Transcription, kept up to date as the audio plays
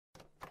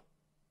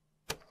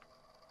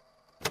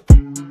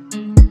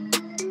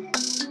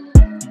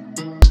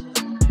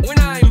when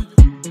I'm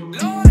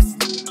lost.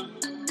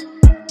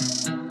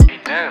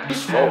 Damn,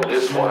 smoke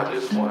this one.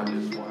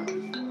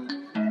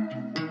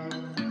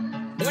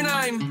 When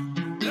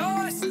I'm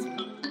lost.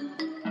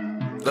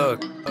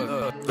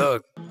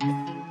 Look.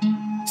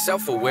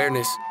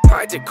 Self-awareness,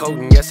 pride's a coat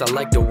and yes I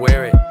like to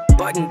wear it.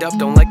 Buttoned up,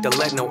 don't like to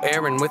let no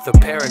air in, with a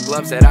pair of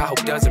gloves that I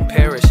hope doesn't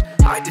perish.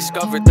 I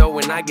discovered though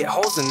when I get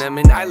holes in them,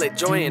 and I let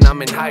joy in,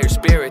 I'm in higher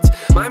spirits.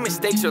 My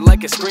mistakes are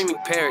like a screaming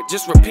parrot,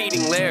 just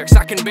repeating lyrics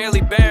I can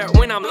barely bear it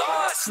when I'm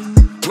lost.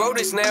 Road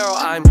is narrow,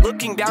 I'm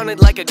looking down it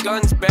like a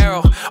gun's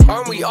barrel.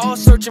 Aren't we all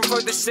searching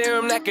for the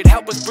serum that could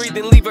help us breathe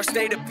and leave our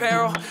state of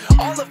peril?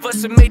 All of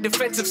us have made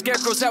defensive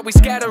scarecrows that we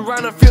scatter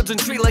around our fields and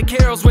treat like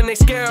heroes when they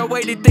scare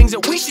away the things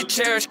that we should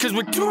cherish, cause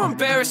we're too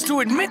embarrassed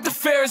to admit the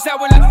fear is that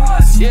we're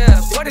lost.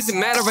 Yeah, what does it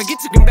matter? I get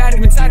too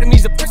combative inside of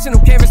me's a person who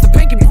cares. The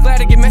pain can be flat,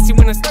 I get messy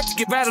when I start to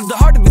get rattled. The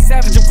heart of a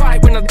savage and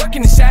pride when I look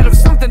in the shadows.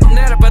 Something on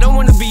that up, I don't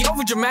wanna be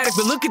over dramatic,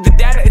 but look at the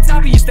data, it's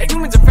obvious that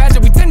humans are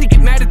fragile. We tend to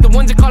get mad at the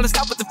ones that call us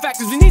out, but the fact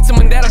is we need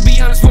someone that'll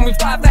be honest when we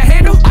fly off that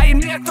handle. I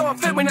admit I throw a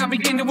fit when I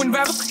begin to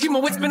unravel. Keep my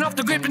wits been off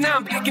the grip and now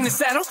I'm back in the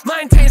saddle.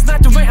 My intent is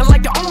not to rant, I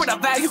like to own what I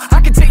value.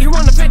 I can take you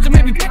on the fence and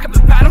maybe pick up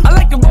the paddle. I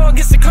like to roll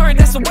against the current,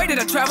 that's the way that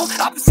I travel.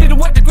 Opposite of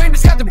what the grain,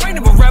 just got the brain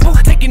of a rebel.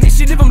 Take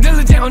initiative, I'm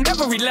diligent on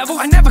every level.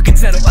 I never can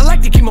settle, I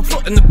like to keep my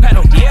foot in the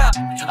pedal. Yeah,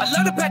 I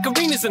love to pack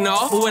arenas and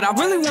all, but what I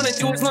really wanna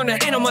do is learn to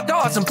handle my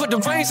thoughts and put the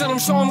reins on them,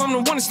 show them I'm the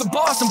one that's the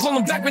boss. I'm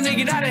pulling back when they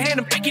get out of hand,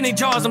 I'm breaking their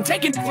jaws. I'm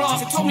taking the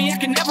flaws, they told me I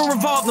can never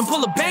revolve. Then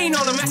pull a bane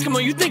on them, ask them, oh,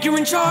 you think you're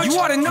in charge? You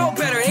ought to know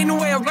better, ain't no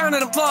way around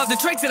it. Applause the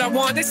traits that I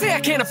want, they say I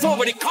can't afford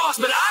what it costs,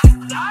 but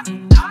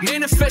I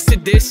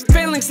manifested this.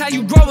 Failing's how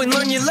you grow and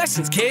learn your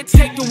lessons, kids.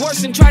 Take the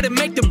worst and try to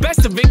make the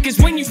best of it, cause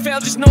when you fail,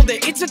 just know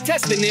that it's a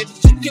test in it.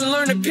 You can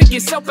learn to pick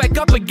yourself back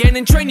up again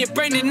and train your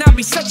brain to not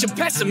be such a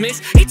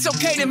pessimist. It's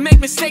okay to make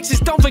mistakes,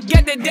 just don't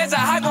forget that there's a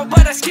high road,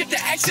 but I skip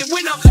the exit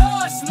when I'm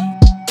lost.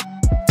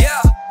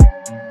 Yeah,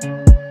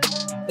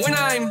 when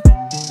I'm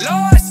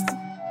lost.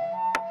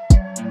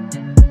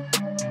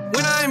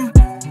 When I'm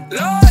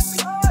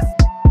lost.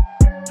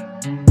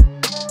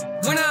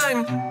 When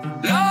I'm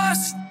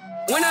lost.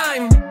 When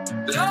I'm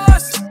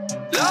lost.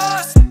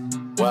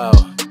 Wow,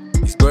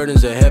 these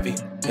burdens are heavy,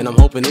 and I'm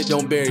hoping it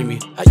don't bury me.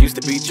 I used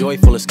to be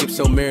joyful and skip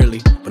so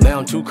merrily, but now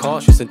I'm too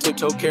cautious and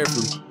tiptoe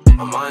carefully.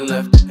 My mind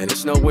left, and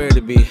it's nowhere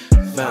to be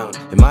found.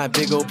 Am I a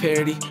big old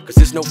parody? Cause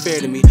it's no fair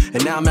to me.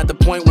 And now I'm at the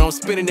point where I'm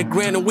spending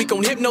 $1,000 a week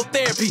on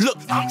hypnotherapy. Look,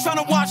 I'm trying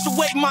to wash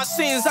away my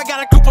sins. I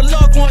got a group of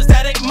loved ones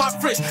that ain't my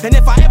friends, and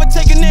if I ever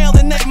take a nail,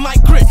 then they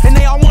might grit. And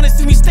they all wanna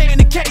see me stay in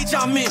the cage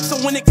I'm in. So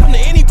when it come to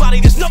anybody,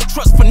 there's no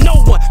trust for no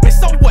one. Man,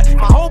 so what?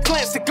 My whole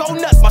plan's to go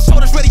nuts. My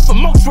shoulder's ready for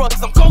more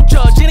drugs. I'm gon'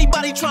 judge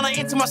anybody trying to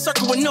enter my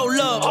circle with no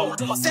love.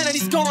 Oh, my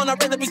sanity's gone.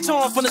 I'd rather be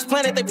torn from this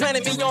planet they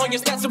planted me on.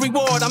 Yes, that's a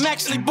reward. I'm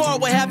actually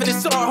bored with having it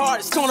so hard.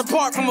 It's torn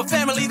apart from a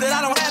family that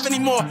I don't have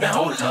anymore.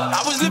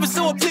 I was living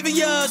so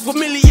oblivious with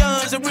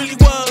millions. It really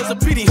was a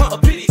pity, huh? A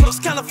pity. It's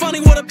kinda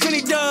funny what a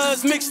penny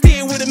does, mixed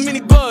in with a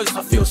mini buzz.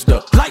 I feel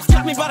stuck. Life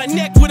got me by the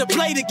neck with a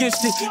blade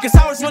against it, cause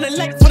I was running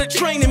late for the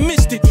train and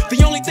missed it.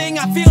 The only thing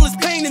I feel is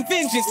pain and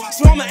vengeance,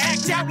 so I'ma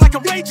act out like a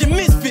raging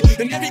misfit.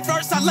 And every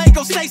verse I lay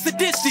gon' stay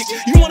sadistic.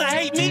 You wanna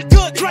hate me?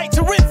 Good, great,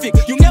 terrific.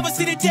 You'll never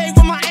see the day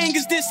when my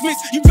anger's dismissed.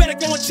 You better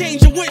go and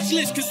change your wish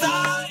list, cause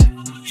I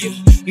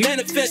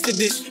manifested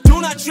this. Do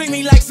not treat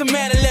me like some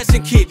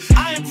adolescent kid.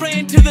 I am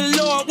praying to the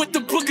Lord with the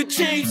book of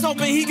James,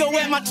 hoping he go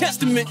at my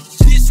testament.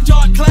 This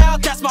dark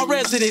cloud, that's my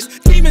residence.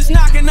 Demons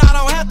knocking, I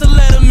don't have to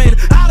let them in.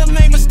 I done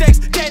made mistakes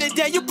day to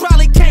day, you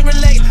probably can't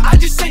relate. I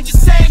just ain't the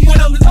same when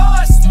I'm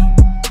lost.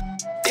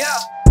 Yeah.